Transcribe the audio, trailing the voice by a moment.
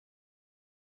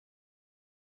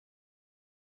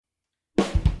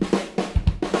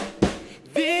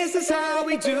is how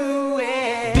we do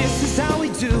it. This is how we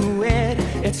do it.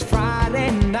 It's Friday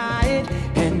night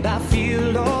and I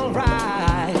feel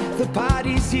alright. The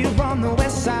party's here on the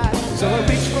west side, so I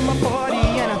reach for my 40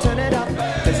 and I turn it up.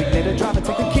 Designated driver,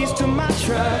 take the keys to my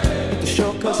truck. Hit the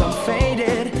show cause I'm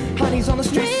faded. Honey's on the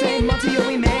street saying, Monty, oh,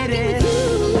 we made it.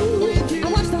 I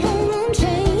watch the whole room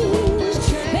change.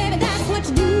 Baby, that's what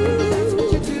you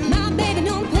do. My baby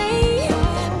don't play.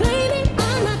 Blame it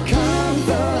on my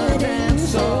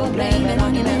confidence, or blame it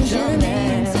on your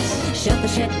measurements. Shut the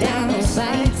shit down on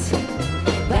sight.